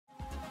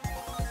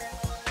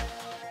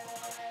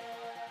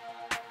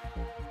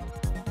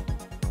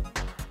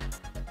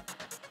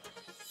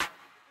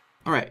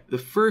All right, the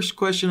first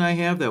question I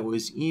have that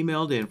was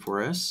emailed in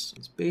for us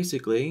is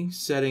basically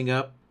setting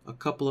up a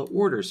couple of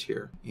orders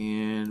here.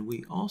 And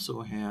we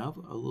also have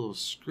a little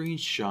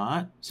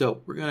screenshot.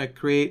 So we're going to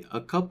create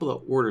a couple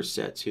of order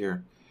sets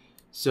here.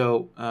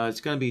 So it's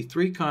going to be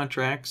 3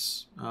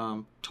 contracts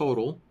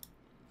total.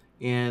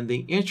 And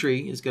the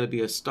entry is going to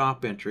be a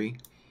stop entry.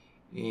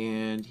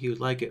 And he would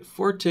like it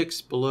 4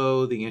 ticks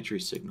below the entry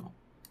signal.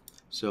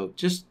 So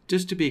just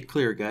to be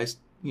clear, guys,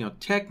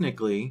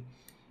 technically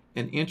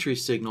an entry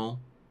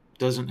signal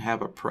doesn't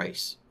have a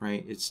price,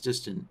 right? It's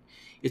just an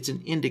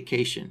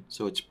indication,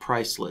 so it's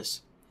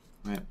priceless,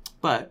 right?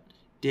 But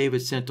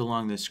David sent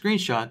along the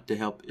screenshot to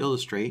help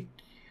illustrate.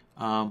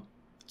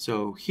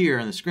 So here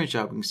in the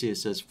screenshot, we can see it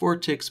says 4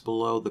 ticks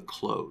below the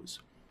close.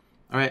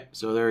 All right,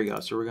 so there we go.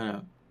 So we're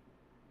gonna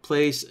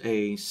place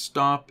a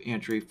stop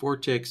entry 4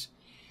 ticks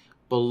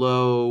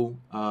below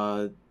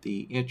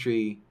the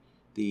entry,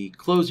 the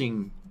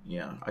closing,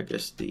 I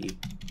guess the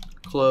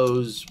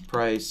close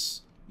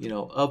price,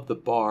 of the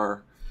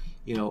bar,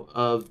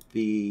 of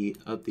the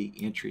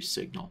entry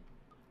signal.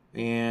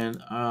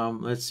 And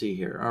let's see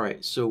here. All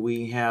right, so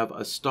we have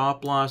a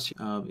stop loss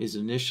is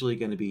initially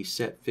going to be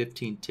set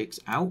 15 ticks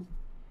out,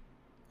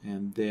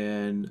 and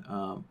then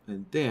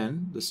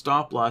the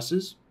stop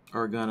losses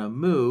are going to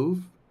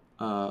move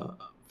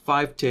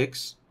 5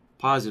 ticks,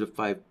 positive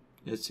 5.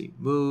 Let's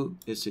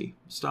see.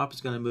 Stop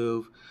is going to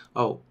move.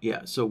 Oh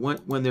yeah. So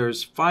when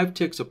there's 5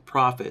 ticks of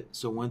profit,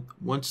 so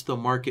once the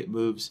market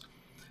moves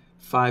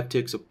 5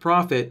 ticks of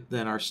profit,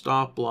 then our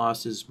stop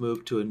losses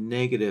move to a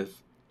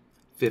negative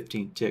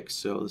 15 ticks.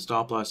 So the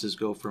stop losses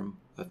go from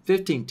a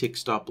 15 tick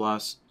stop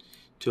loss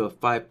to a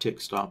 5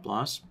 tick stop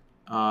loss.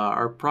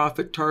 Our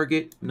profit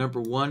target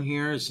number 1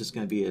 here is just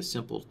going to be a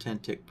simple 10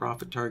 tick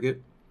profit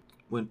target.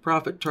 When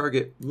profit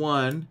target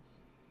 1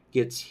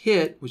 gets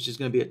hit, which is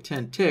going to be at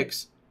 10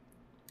 ticks,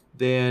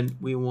 then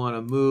we want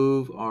to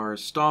move our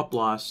stop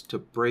loss to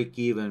break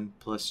even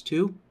plus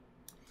 2.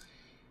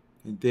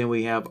 And then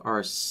we have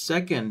our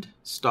second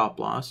stop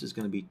loss is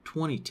going to be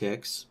 20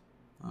 ticks.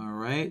 All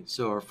right,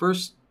 so our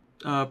first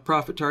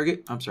profit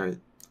target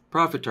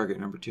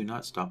number 2,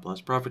 not stop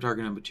loss. Profit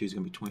target number 2 is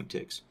going to be 20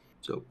 ticks.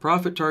 So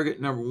profit target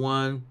number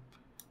 1,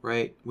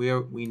 right?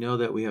 We know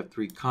that we have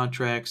 3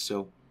 contracts,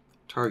 so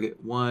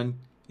target 1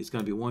 is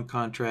going to be 1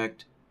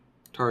 contract.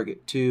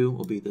 Target 2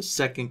 will be the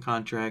second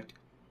contract.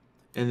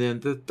 And then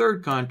the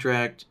third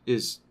contract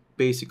is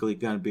basically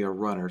going to be a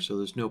runner, so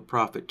there's no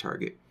profit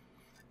target.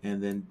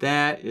 And then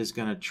that is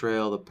going to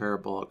trail the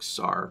Parabolic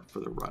SAR for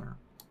the runner.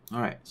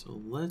 All right,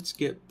 so let's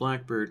get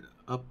BlackBird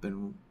up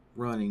and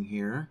running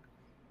here.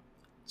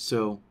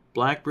 So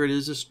BlackBird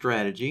is a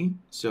strategy,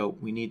 so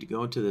we need to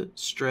go into the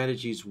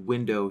strategies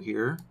window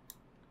here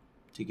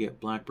to get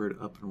BlackBird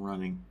up and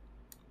running.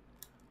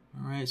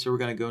 All right, so we're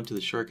going to go into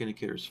the Shark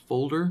Indicators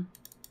folder,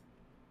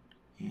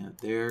 and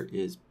there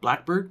is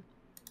BlackBird.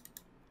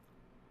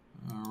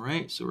 All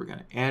right, so we're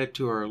going to add it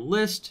to our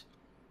list,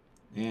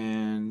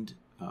 and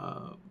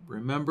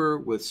remember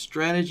with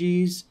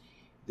strategies,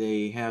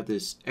 they have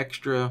this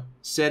extra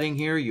setting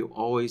here. You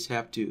always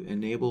have to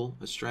enable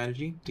a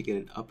strategy to get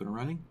it up and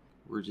running.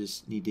 We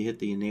just need to hit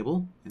the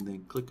enable and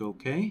then click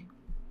OK.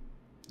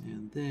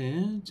 And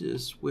then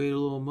just wait a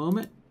little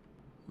moment.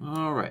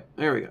 All right,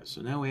 there we go.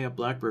 So now we have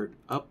BlackBird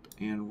up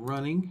and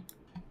running.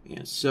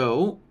 And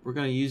so we're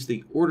going to use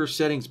the order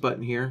settings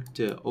button here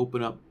to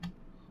open up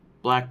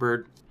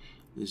BlackBird.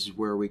 This is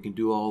where we can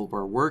do all of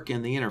our work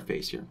in the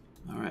interface here.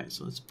 All right,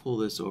 so let's pull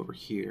this over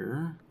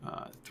here.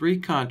 3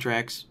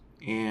 contracts,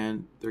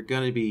 and they're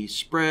going to be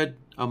spread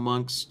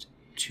amongst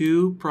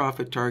 2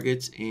 profit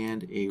targets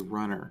and a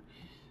runner.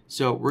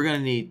 So we're going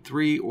to need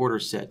 3 order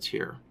sets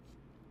here.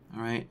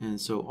 All right,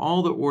 and so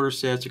all the order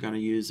sets are going to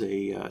use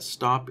a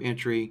stop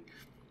entry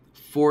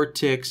 4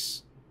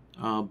 ticks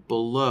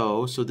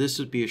below. So this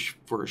would be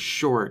for a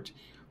short,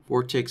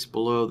 4 ticks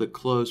below the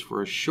close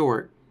for a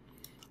short,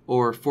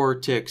 or 4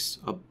 ticks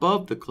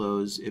above the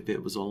close if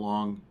it was a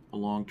long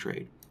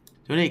trade.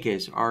 So in any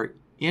case, our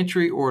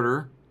entry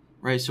order,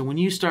 right? So when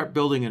you start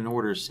building an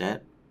order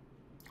set,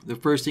 the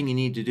first thing you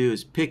need to do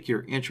is pick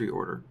your entry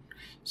order.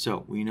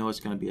 So we know it's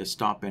going to be a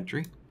stop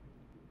entry,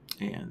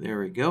 and there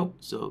we go.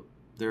 So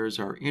there's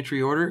our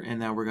entry order, and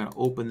now we're going to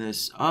open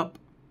this up,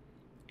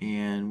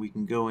 and we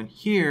can go in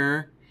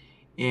here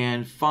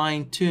and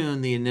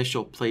fine-tune the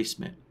initial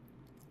placement,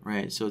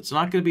 right? So it's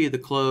not going to be the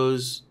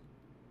close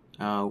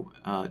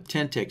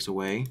 10 ticks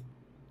away.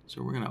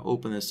 So we're going to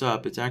open this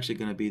up. It's actually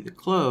going to be the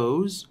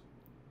close,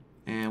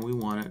 and we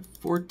want it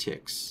 4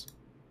 ticks.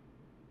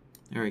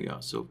 There we go.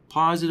 So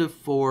positive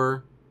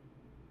 4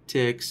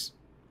 ticks,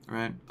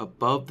 right,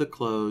 above the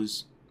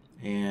close,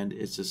 and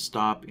it's a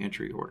stop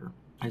entry order.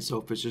 And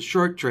so if it's a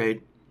short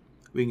trade,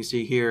 we can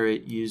see here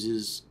it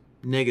uses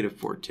negative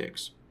 4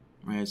 ticks,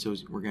 right? So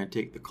we're going to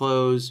take the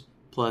close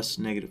plus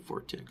negative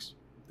 4 ticks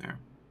there.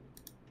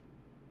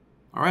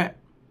 All right,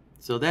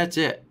 so that's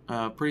it.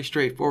 Pretty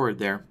straightforward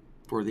there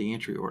for the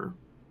entry order.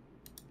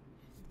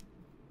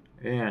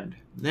 And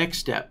next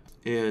step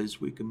is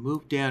we can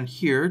move down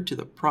here to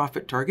the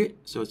profit target.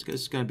 So it's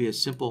going to be a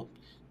simple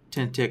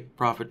 10 tick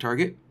profit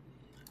target.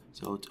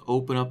 So let's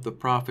open up the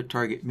profit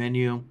target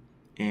menu,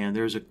 and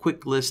there's a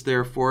quick list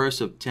there for us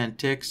of 10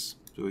 ticks.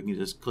 So we can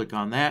just click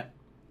on that.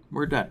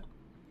 We're done.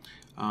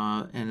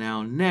 And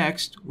now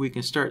next we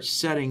can start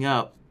setting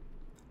up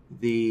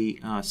the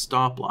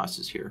stop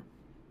losses here.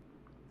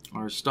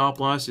 Our stop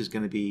loss is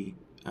going to be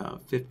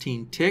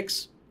 15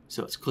 ticks.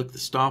 So let's click the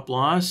stop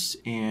loss,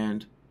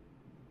 and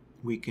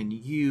we can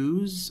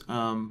use,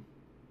 kind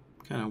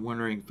of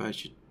wondering if I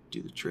should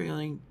do the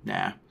trailing.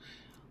 Nah,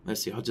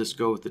 let's see, I'll just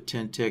go with the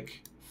 10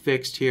 tick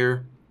fixed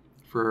here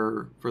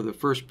for the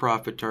first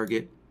profit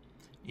target,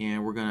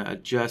 and we're going to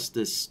adjust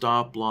this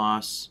stop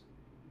loss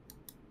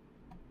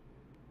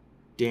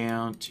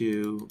down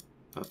to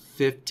a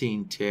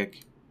 15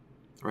 tick,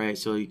 right?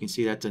 So you can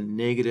see that's a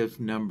negative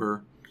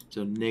number,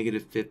 so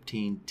negative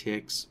 15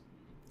 ticks,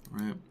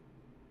 right?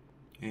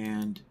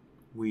 And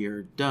we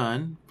are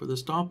done for the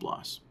stop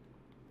loss.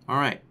 All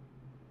right,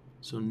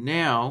 so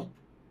now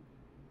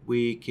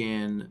we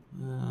can,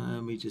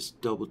 let me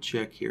just double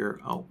check here.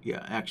 Oh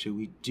yeah, actually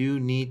we do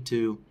need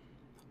to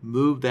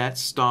move that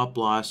stop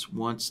loss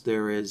once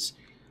there is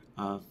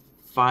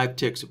 5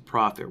 ticks of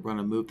profit. We're going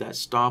to move that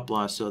stop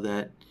loss so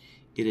that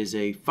it is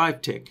a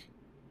 5 tick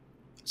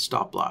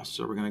stop loss.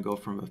 So we're going to go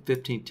from a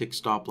 15 tick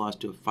stop loss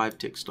to a 5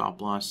 tick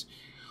stop loss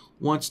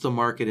once the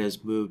market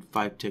has moved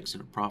 5 ticks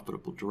in a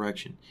profitable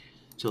direction.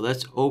 So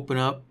let's open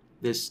up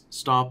this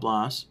stop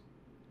loss,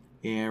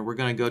 and we're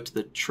going to go to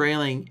the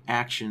trailing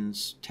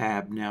actions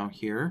tab now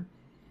here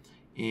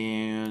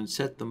and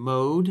set the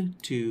mode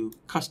to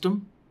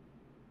custom.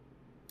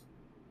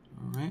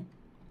 All right,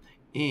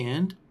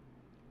 and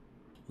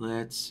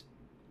let's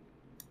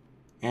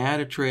add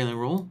a trailing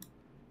rule,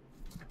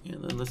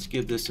 and then let's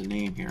give this a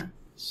name here.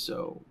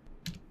 So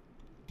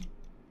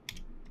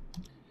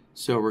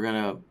we're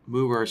going to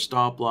move our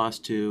stop loss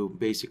to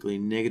basically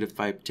negative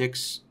 5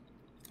 ticks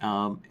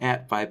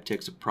at 5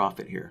 ticks of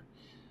profit here.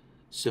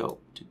 So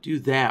to do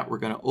that, we're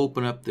going to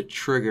open up the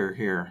trigger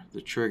here,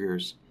 the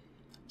triggers.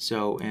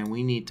 So, and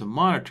we need to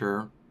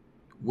monitor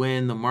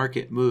when the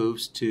market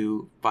moves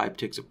to 5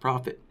 ticks of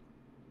profit.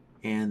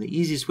 And the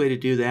easiest way to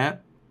do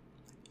that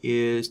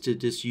is to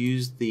just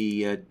use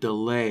the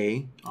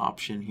delay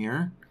option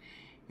here.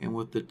 And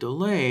with the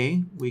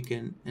delay, we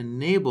can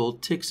enable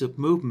ticks of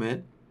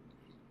movement,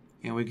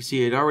 and we can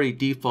see it already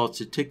defaults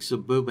to ticks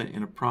of movement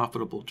in a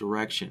profitable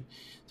direction.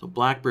 So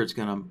BlackBird's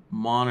going to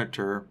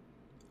monitor,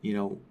 you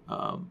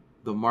know,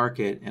 the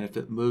market, and if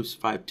it moves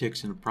 5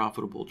 ticks in a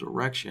profitable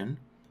direction,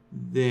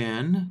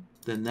 then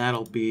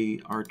that'll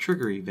be our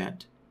trigger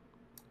event.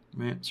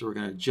 Right? So we're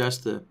going to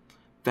adjust the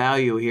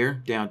value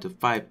here down to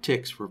 5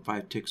 ticks for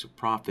 5 ticks of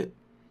profit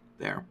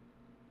there.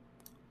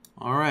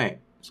 All right,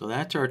 so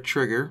that's our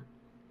trigger,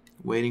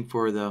 waiting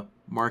for the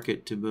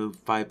market to move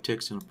 5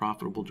 ticks in a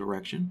profitable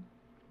direction.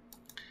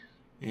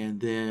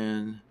 And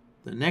then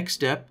the next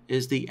step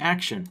is the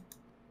action.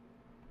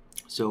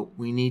 So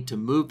we need to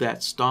move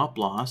that stop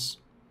loss.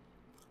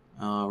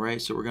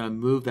 Right, so we're going to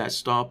move that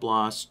stop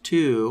loss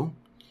to,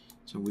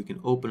 so we can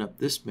open up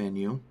this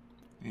menu,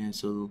 and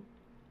so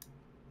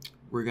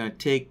we're going to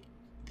take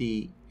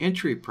the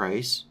entry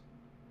price,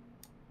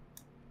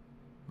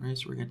 right,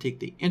 so we're going to take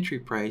the entry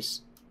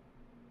price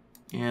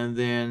and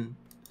then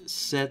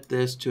set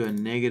this to a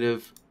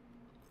negative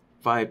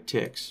 5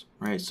 ticks,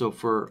 right? So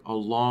for a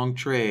long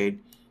trade,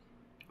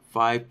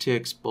 5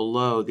 ticks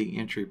below the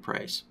entry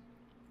price,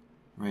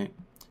 right?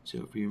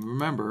 So if you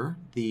remember,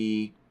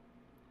 the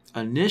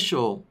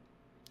initial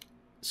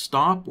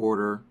stop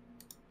order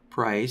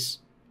price,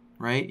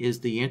 right, is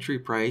the entry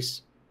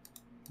price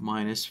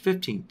minus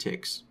 15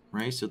 ticks,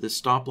 right? So the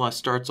stop loss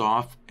starts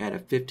off at a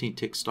 15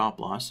 tick stop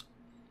loss,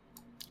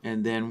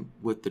 and then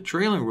with the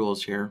trailing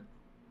rules here,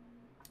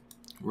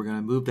 we're going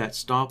to move that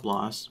stop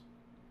loss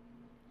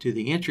to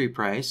the entry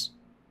price,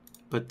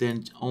 but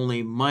then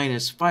only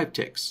minus 5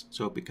 ticks,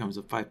 so it becomes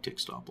a 5 tick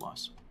stop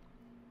loss.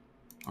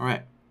 All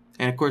right,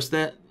 and of course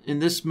that in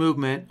this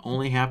movement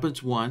only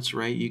happens once,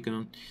 right? You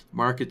can,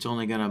 market's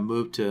only going to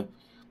move to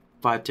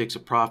 5 ticks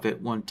of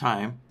profit one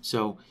time,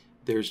 so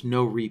there's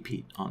no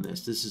repeat on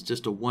this. This is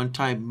just a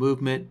one-time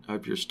movement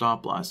of your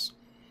stop loss,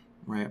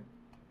 right?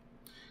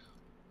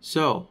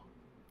 So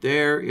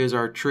there is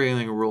our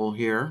trailing rule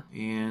here,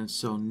 and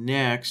so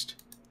next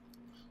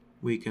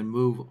we can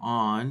move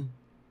on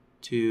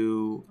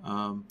to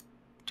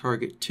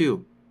target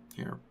 2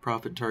 here,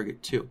 profit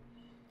target 2.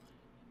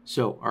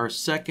 So our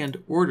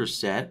second order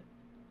set,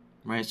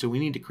 right? So we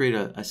need to create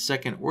a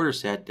second order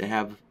set to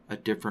have a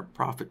different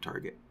profit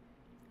target.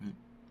 Right?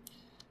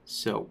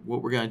 So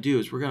what we're going to do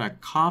is we're going to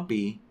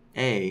copy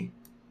A,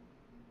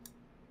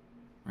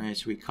 right?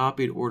 So we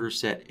copied order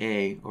set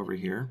A over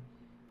here,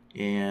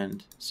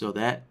 and so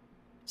that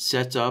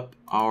sets up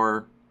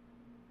our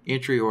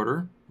entry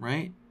order,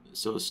 right?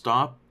 So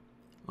stop,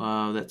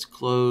 that's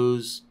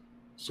close.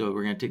 So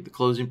we're going to take the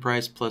closing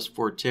price plus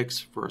 4 ticks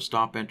for a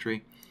stop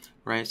entry,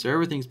 right? So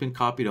everything's been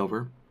copied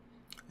over.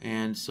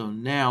 And so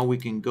now we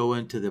can go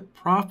into the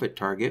profit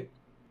target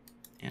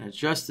and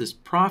adjust this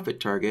profit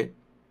target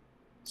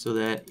so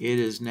that it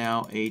is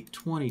now a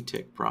 20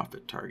 tick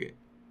profit target.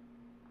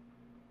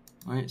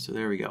 All right, so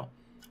there we go.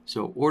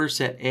 So order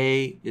set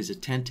A is a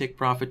 10 tick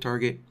profit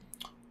target.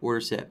 Order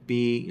set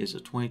B is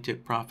a 20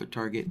 tick profit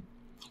target.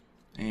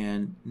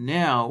 And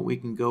now we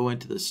can go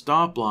into the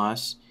stop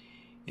loss,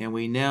 and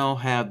we now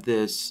have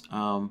this,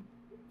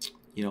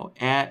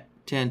 at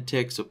 10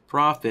 ticks of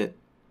profit,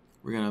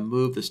 we're going to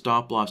move the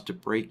stop loss to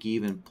break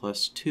even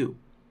plus 2.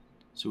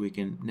 So we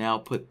can now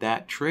put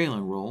that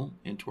trailing roll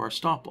into our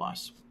stop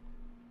loss.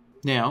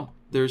 Now,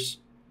 there's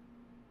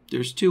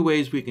two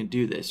ways we can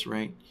do this,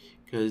 right?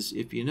 Because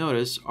if you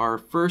notice, our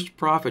first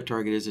profit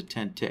target is a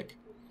 10 tick.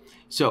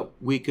 So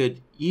we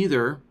could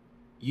either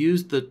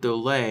use the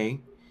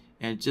delay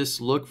and just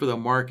look for the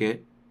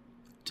market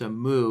to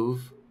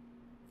move,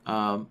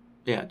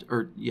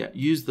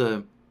 use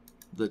the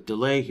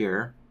delay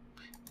here.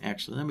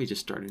 Actually, let me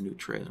just start a new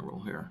trailing roll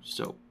here.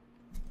 So,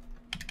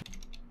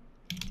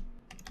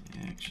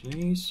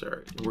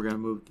 we're going to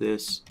move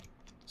this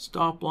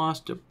stop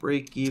loss to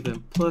break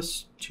even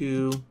plus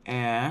 2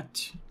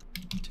 at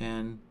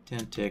 10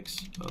 ticks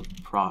of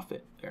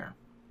profit there.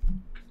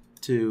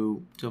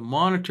 To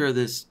monitor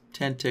this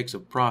 10 ticks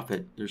of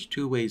profit, there's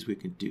two ways we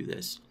can do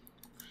this.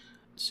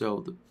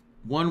 So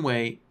one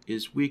way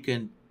is we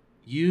can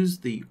use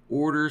the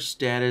order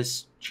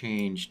status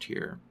changed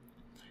here,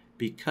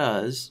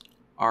 because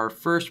our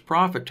first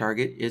profit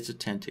target is a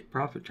 10 tick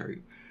profit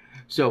target.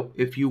 So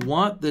if you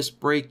want this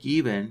break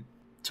even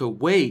to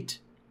wait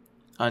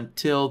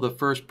until the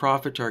first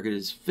profit target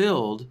is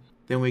filled,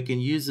 then we can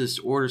use this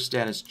order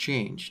status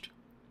changed,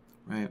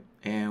 right?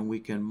 And we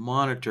can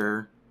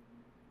monitor,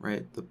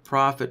 right, the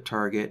profit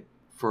target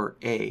for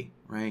A,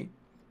 right?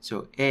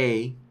 So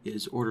A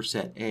is order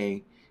set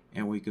A,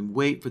 and we can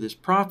wait for this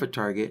profit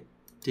target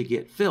to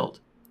get filled.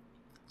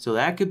 So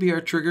that could be our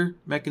trigger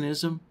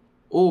mechanism,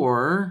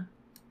 or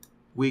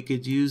we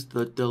could use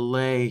the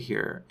delay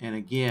here. And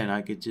again,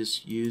 I could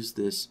just use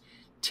this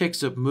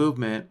ticks of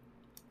movement,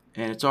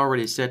 and it's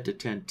already set to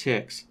 10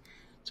 ticks.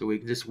 So we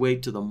can just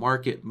wait till the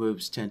market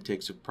moves 10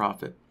 ticks of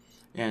profit.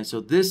 And so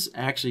this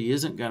actually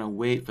isn't going to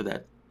wait for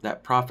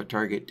that profit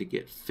target to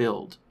get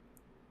filled,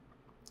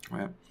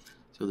 right?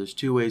 So there's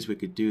two ways we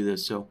could do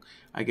this. So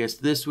I guess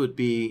this would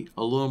be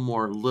a little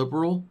more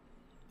liberal,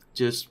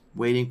 just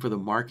waiting for the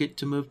market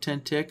to move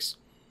 10 ticks,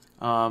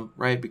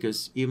 right?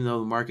 Because even though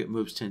the market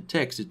moves 10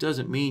 ticks, it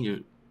doesn't mean your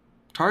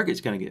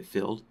target's going to get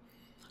filled,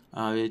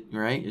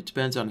 right? It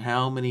depends on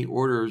how many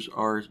orders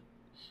are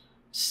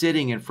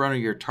sitting in front of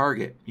your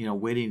target,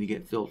 waiting to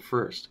get filled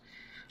first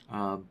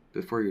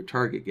before your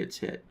target gets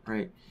hit,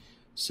 right?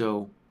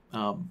 So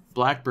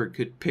BlackBird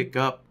could pick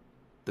up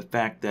the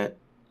fact that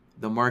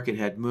the market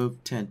had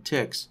moved 10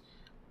 ticks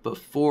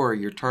before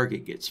your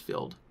target gets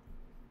filled,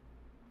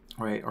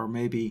 right? Or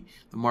maybe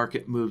the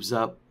market moves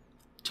up,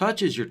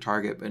 touches your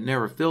target, but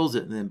never fills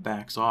it and then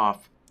backs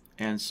off.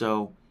 And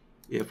so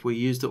if we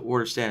use the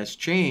order status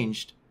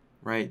changed,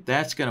 right,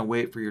 that's going to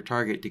wait for your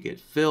target to get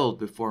filled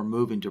before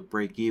moving to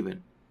break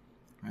even,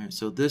 right?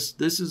 So this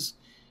is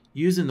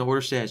using the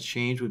order status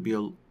change would be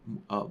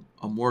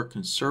a more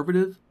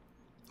conservative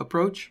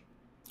approach,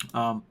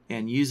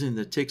 and using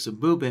the ticks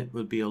of movement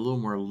would be a little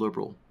more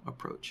liberal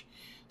approach.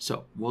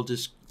 So we'll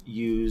just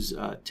use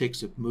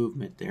ticks of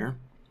movement there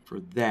for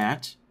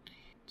that.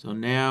 So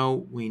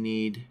now we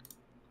need,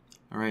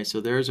 all right,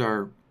 so there's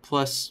our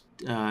plus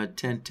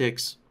 10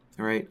 ticks,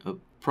 all right, of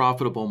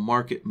profitable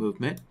market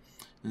movement.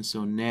 And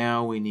so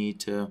now we need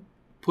to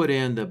put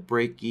in the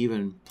break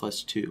even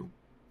plus 2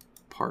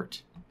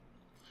 part.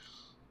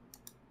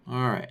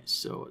 All right,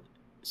 so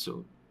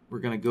we're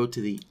going to go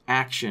to the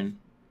action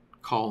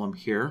column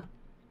here,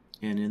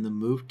 and in the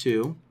move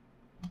to,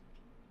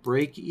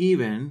 break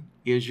even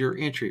is your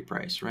entry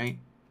price, right?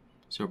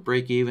 So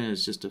break even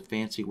is just a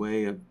fancy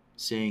way of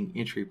saying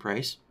entry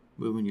price,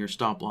 moving your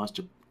stop loss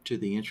to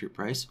the entry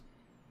price.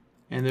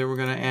 And then we're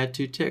going to add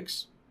 2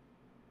 ticks,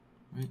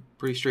 right?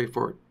 Pretty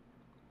straightforward.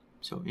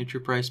 So entry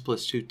price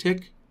plus 2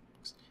 tick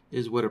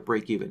is what a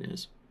break even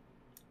is.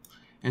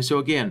 And so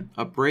again,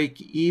 a break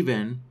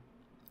even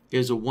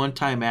is a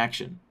one-time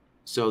action.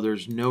 So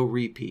there's no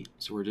repeat.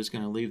 So we're just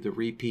going to leave the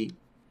repeat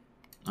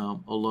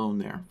alone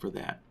there for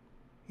that.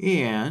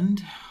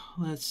 And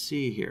let's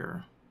see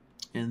here.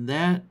 And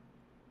that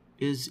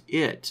is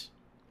it.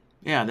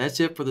 Yeah, that's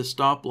it for the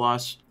stop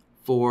loss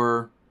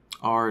for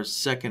our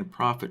second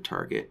profit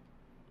target.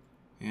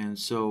 And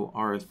so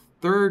our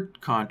third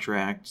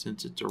contract,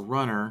 since it's a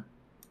runner,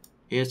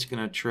 it's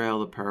going to trail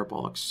the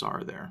Parabolic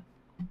SAR there.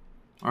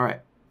 All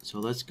right, so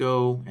let's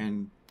go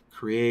and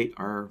create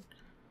our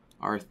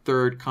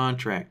third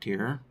contract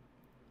here.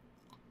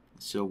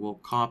 So we'll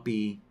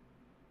copy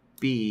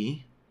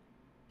B,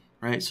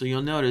 right? So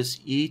you'll notice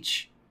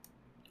each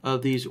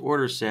of these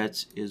order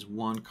sets is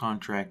 1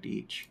 contract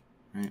each,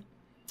 right?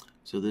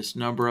 So this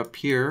number up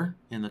here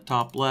in the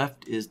top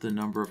left is the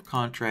number of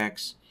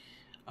contracts.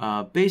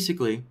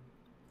 Basically,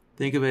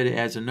 think of it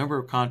as a number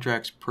of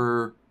contracts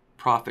per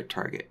profit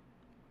target,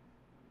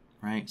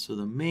 right? So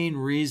the main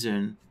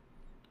reason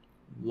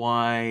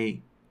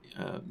why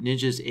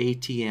Ninja's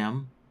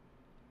ATM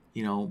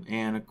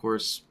and of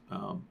course,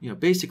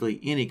 basically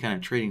any kind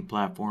of trading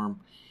platform,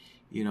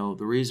 the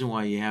reason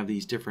why you have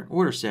these different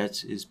order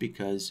sets is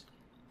because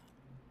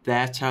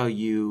that's how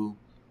you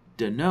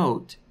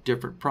denote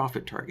different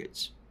profit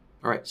targets.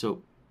 All right,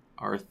 so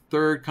our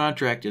third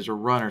contract is a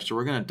runner, so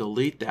we're going to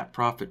delete that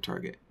profit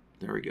target.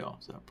 There we go.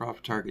 So that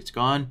profit target's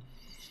gone.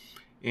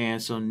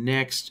 And so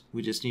next,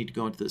 we just need to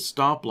go into the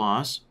stop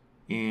loss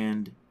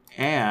and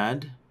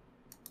add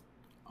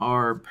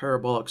our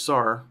Parabolic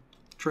SAR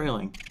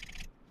trailing.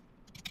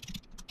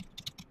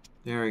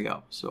 There we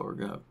go. So we're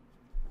going to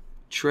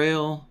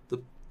trail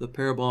the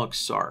Parabolic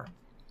SAR.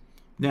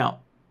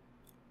 Now,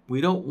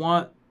 we don't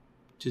want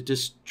to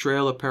just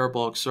trail a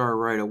Parabolic SAR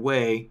right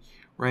away,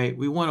 right?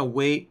 We want to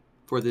wait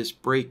for this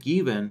break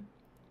even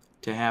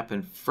to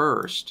happen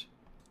first.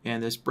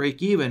 And this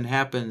break even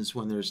happens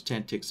when there's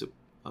 10 ticks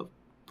of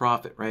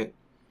profit, right?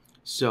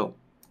 So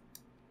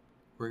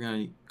we're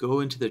going to go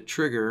into the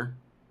trigger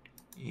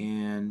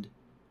and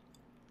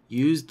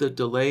use the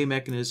delay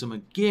mechanism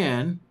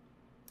again,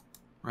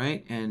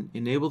 right? And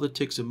enable the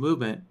ticks of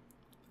movement.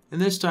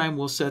 And this time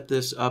we'll set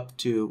this up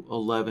to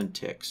 11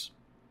 ticks,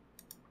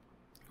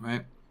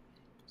 right?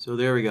 So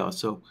there we go.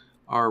 So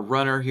our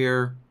runner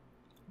here,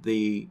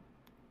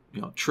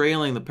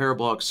 trailing the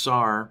Parabolic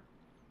SAR,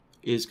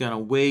 is going to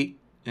wait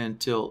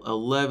until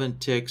 11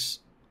 ticks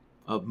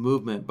of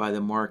movement by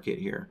the market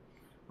here,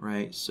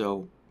 right?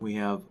 So we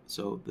have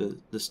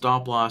the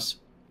stop loss.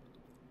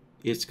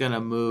 It's going to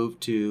move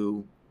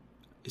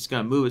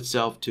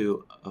itself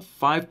to a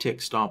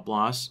 5-tick stop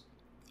loss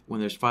when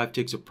there's 5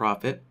 ticks of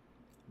profit.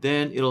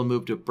 Then it'll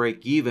move to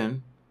break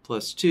even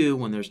 +2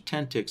 when there's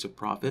 10 ticks of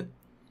profit.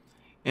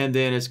 And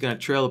then it's going to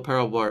trail the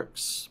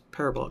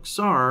Parabolic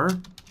SAR.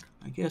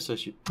 I guess I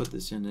should put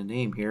this in the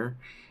name here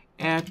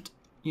at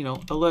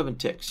 11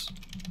 ticks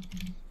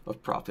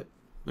of profit.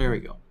 There we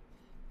go.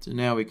 So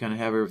now we kind of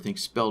have everything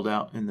spelled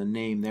out in the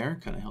name there.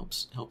 Kind of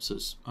helps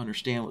us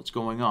understand what's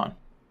going on.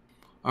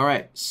 All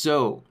right,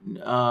 so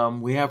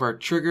we have our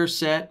trigger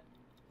set,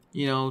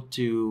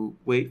 to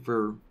wait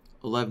for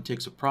 11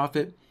 ticks of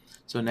profit.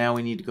 So now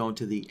we need to go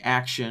into the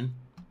action,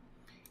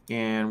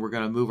 and we're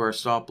going to move our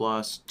stop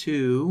loss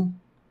to,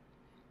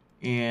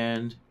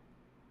 and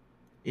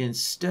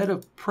instead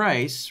of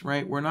price,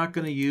 right, we're not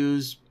going to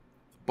use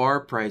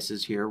bar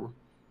prices here.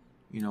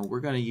 We're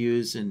going to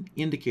use an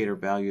indicator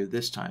value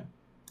this time,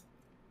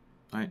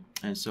 right?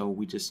 And so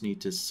we just need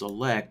to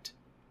select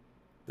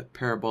the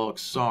Parabolic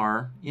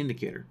SAR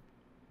indicator.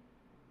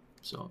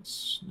 So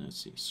let's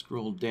see,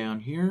 scroll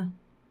down here,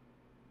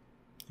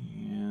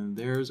 and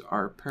there's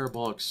our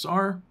Parabolic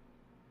SAR.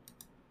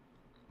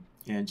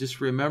 And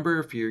just remember,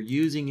 if you're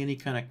using any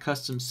kind of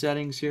custom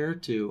settings here,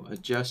 to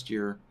adjust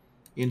your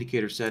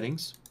indicator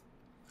settings.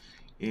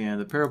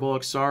 And the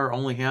Parabolic SAR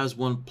only has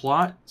one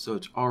plot, so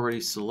it's already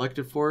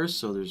selected for us,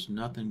 so there's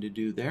nothing to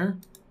do there.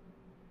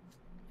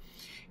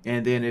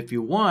 And then if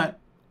you want,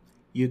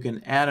 you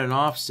can add an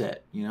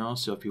offset,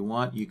 so if you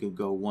want, you can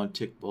go 1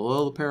 tick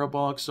below the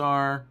Parabolic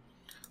SAR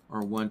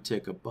or 1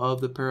 tick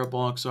above the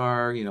Parabolic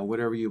SAR,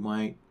 whatever you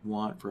might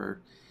want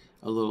for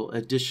a little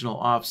additional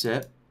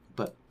offset,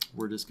 but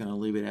we're just going to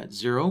leave it at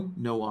 0,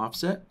 no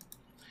offset.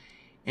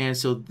 And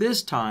so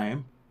this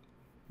time,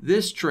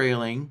 this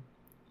trailing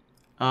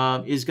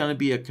is going to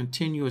be a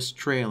continuous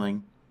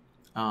trailing,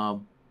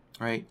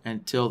 right,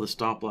 until the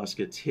stop loss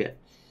gets hit.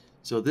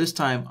 So this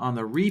time on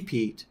the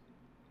repeat,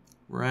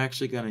 we're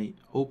actually going to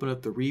open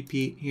up the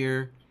repeat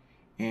here,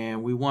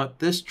 and we want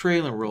this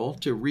trailing roll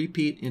to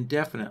repeat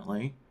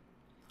indefinitely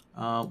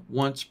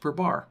once per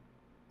bar,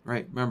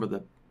 right?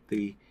 Remember,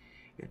 the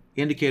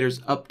indicators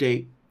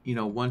update,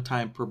 1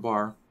 time per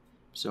bar,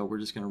 so we're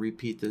just going to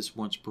repeat this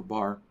once per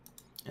bar,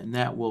 and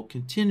that will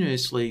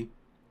continuously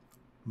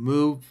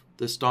move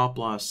the stop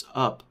loss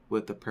up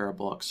with the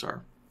Parabolic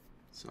SAR.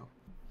 So,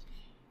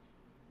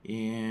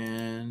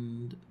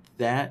 and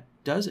that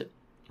does it.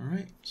 All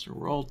right, so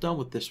we're all done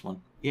with this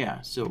one.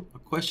 Yeah, so a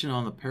question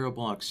on the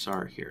Parabolic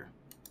SAR here.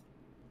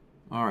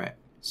 All right,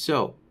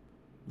 so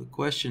the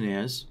question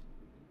is,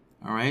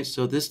 all right,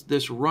 so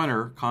this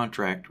runner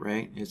contract,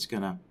 right? It's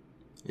gonna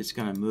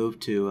move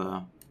to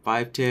a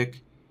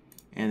 5-tick,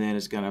 and then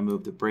it's gonna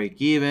move to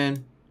break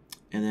even,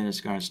 and then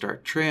it's gonna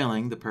start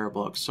trailing the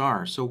Parabolic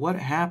SAR. So what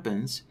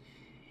happens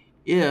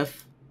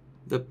if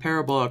the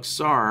Parabolic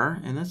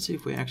SAR, and let's see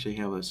if we actually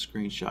have a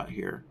screenshot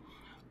here.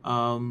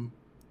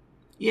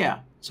 Yeah,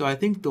 so I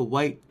think the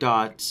white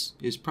dots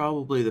is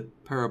probably the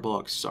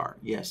Parabolic SAR.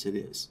 Yes, it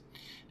is.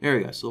 There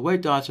we go. So the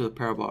white dots are the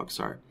Parabolic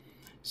SAR.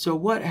 So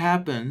what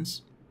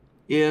happens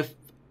if,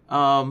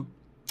 so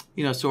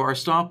our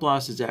stop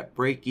loss is at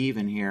break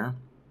even here,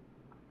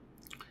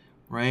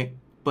 right?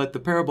 But the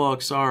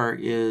Parabolic SAR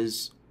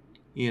is,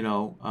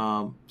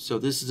 so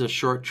this is a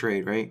short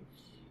trade, right?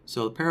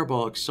 So the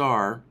Parabolic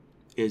SAR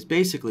is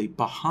basically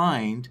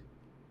behind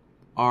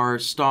our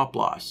stop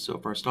loss. So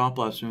if our stop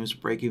loss moves to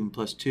break even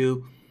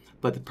 +2,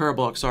 but the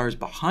Parabolic SAR is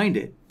behind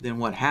it, then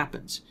what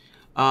happens?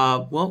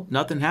 Well,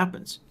 nothing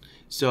happens.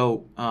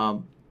 So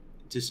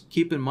just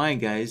keep in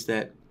mind, guys,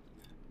 that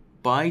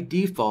by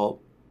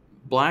default,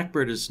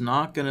 BlackBird is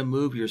not going to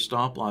move your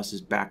stop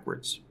losses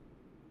backwards.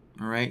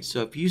 All right,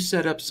 so if you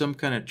set up some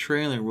kind of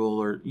trailing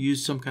rule or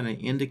use some kind of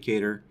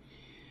indicator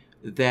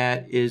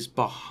that is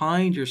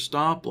behind your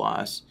stop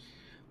loss,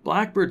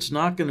 BlackBird's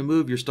not going to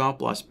move your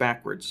stop loss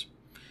backwards,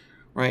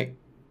 right?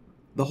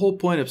 The whole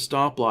point of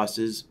stop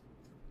losses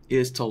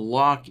is to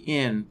lock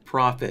in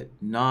profit,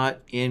 not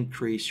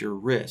increase your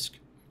risk,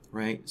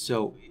 right?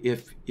 So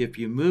if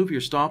you move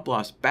your stop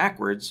loss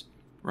backwards,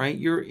 right,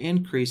 you're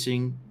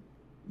increasing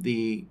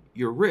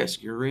your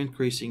risk, you're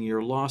increasing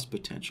your loss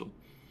potential.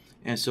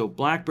 And so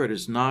BlackBird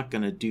is not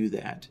going to do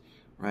that,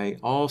 right?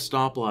 All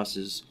stop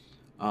losses,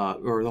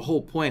 or the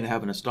whole point of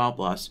having a stop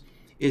loss,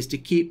 is to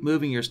keep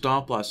moving your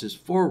stop losses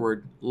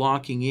forward,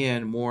 locking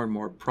in more and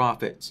more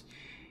profits.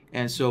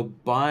 And so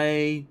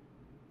by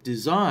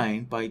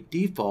design, by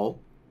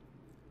default,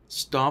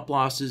 stop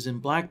losses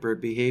in BlackBird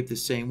behave the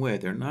same way.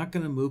 They're not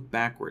going to move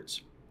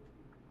backwards,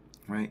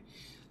 right?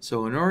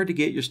 So in order to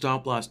get your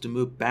stop loss to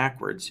move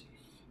backwards,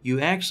 you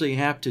actually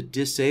have to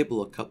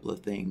disable a couple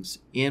of things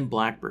in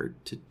BlackBird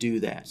to do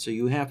that. So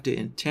you have to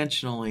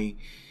intentionally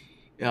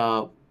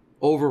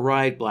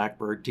override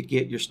BlackBird to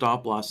get your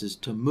stop losses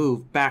to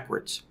move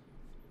backwards.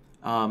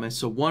 And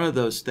so one of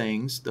those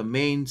things, the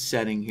main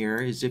setting here,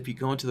 is if you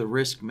go into the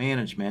risk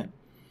management,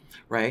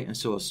 right? And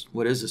so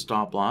what is a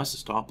stop loss? A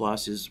stop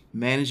loss is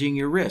managing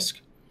your risk,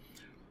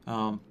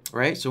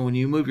 right? So when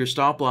you move your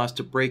stop loss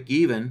to break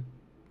even,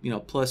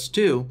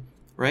 +2,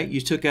 right? You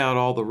took out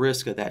all the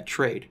risk of that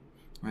trade.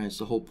 Right, it's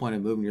the whole point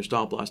of moving your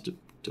stop loss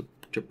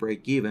to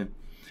break even.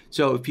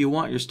 So if you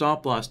want your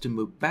stop loss to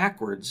move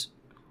backwards,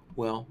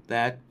 well,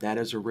 that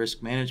is a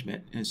risk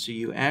management. And so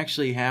you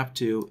actually have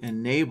to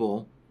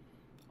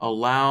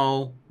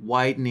allow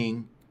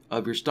widening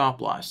of your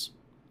stop loss,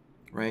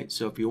 right?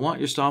 So if you want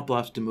your stop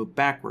loss to move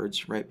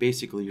backwards, right,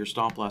 basically your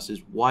stop loss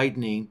is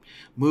widening,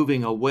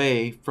 moving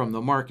away from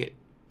the market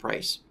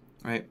price,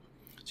 right?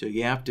 So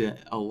you have to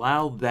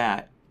allow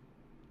that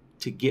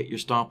to get your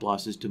stop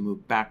losses to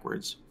move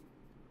backwards.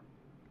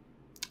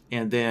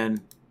 And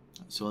then,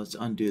 so let's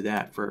undo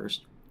that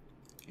first.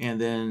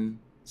 And then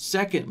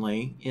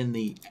secondly, in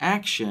the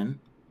action,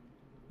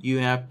 you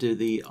have to,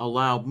 the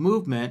allow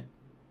movement,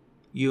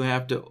 you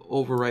have to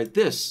override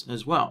this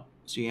as well.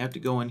 So you have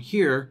to go in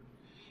here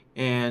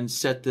and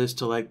set this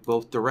to like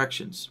both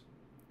directions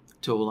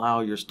to allow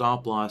your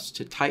stop loss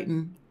to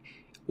tighten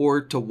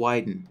or to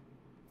widen,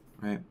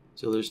 right?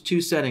 So there's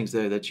two settings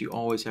there that you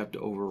always have to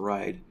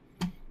override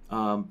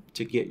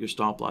to get your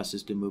stop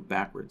losses to move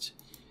backwards.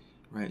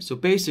 Right, so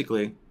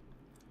basically,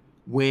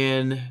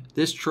 when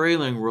this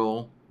trailing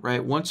rule,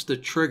 right, once the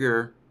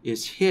trigger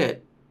is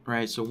hit,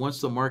 right, so once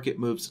the market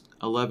moves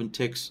 11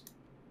 ticks,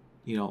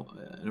 in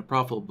a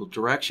profitable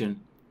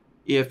direction,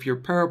 if your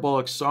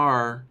Parabolic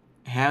SAR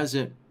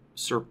hasn't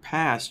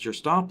surpassed your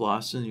stop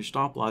loss, then your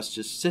stop loss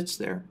just sits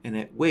there and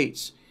it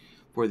waits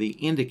for the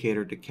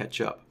indicator to catch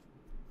up,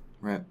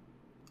 right?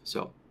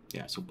 So,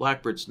 yeah, so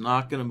BlackBird's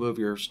not going to move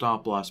your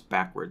stop loss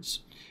backwards.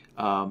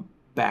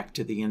 Back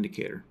to the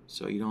indicator,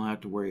 so you don't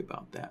have to worry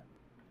about that.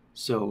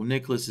 So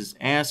Nicholas is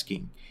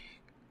asking,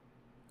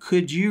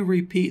 could you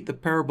repeat the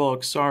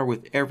Parabolic SAR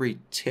with every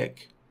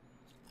tick?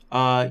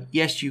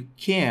 Yes, you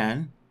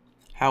can.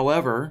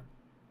 However,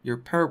 your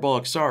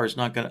Parabolic SAR is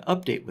not going to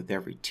update with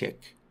every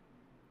tick.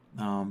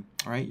 All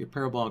right, your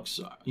Parabolic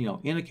SAR,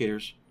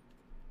 indicators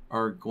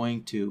are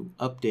going to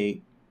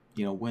update,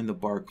 when the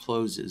bar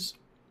closes.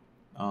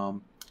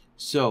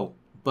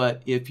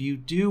 But if you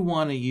do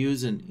want to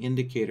use an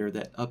indicator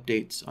that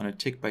updates on a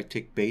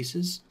tick-by-tick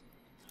basis,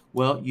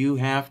 well, you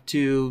have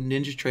to,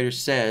 NinjaTrader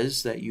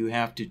says that you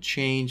have to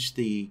change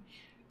the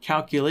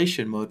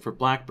calculation mode for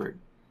BlackBird.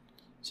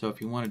 So if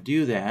you want to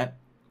do that,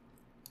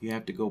 you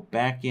have to go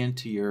back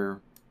into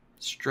your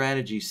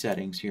strategy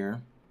settings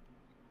here.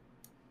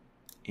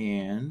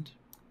 And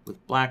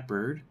with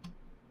BlackBird,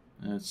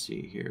 let's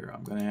see here,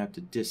 I'm going to have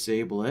to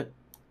disable it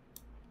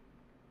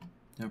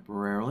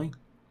temporarily.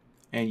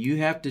 And you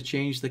have to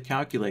change the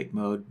calculate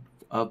mode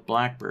of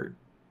BlackBird,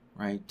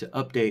 right, to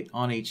update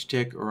on each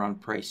tick or on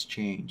price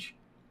change.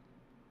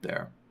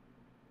 There.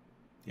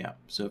 Yeah,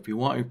 so if you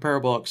want your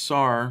Parabolic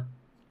SAR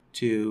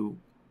to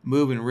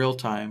move in real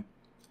time,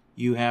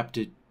 you have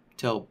to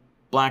tell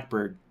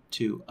BlackBird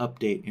to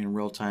update in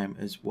real time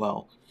as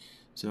well.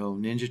 So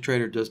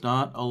NinjaTrader does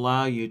not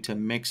allow you to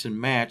mix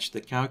and match the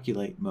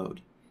calculate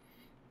mode,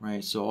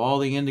 right? So all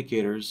the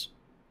indicators,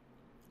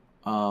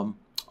 all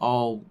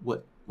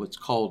what's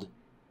called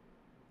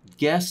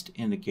guest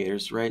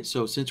indicators, right?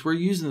 So since we're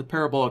using the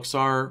Parabolic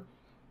SAR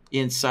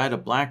inside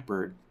of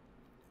BlackBird,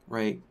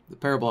 right, the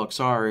Parabolic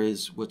SAR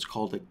is what's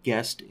called a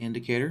guest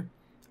indicator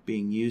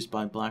being used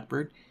by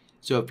BlackBird.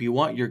 So if you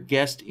want your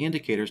guest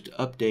indicators to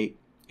update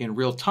in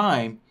real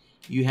time,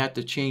 you have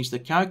to change the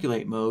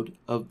calculate mode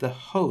of the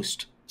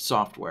host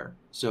software.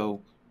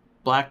 So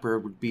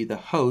BlackBird would be the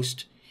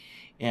host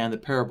and the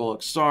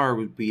Parabolic SAR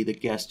would be the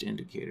guest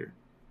indicator,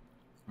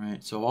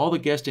 right? So all the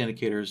guest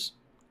indicators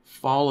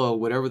follow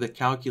whatever the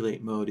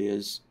calculate mode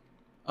is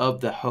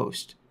of the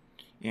host.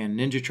 And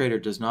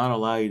NinjaTrader does not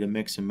allow you to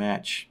mix and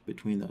match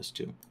between those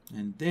two.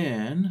 And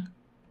then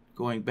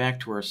going back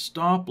to our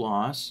stop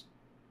loss,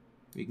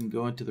 we can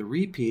go into the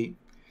repeat,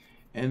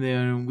 and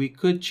then we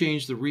could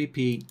change the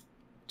repeat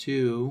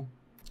to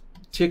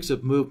ticks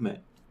of movement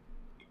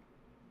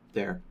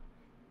there.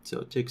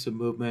 So ticks of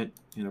movement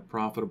in a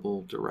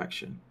profitable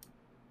direction.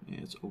 And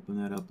let's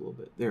open that up a little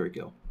bit. There we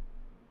go.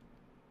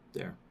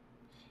 There.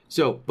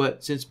 So,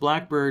 but since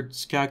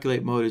Blackbird's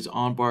calculate mode is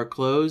on bar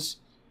close,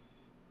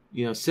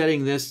 you know,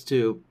 setting this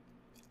to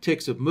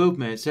ticks of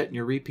movement, setting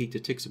your repeat to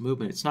ticks of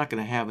movement, it's not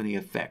going to have any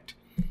effect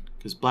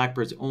because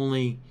Blackbird's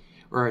only,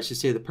 or I should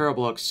say the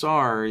Parabolic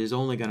SAR is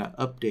only going to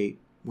update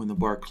when the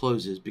bar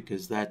closes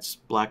because that's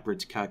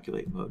Blackbird's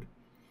calculate mode.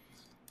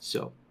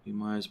 So you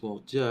might as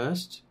well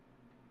just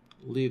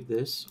leave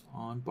this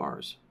on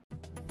bars.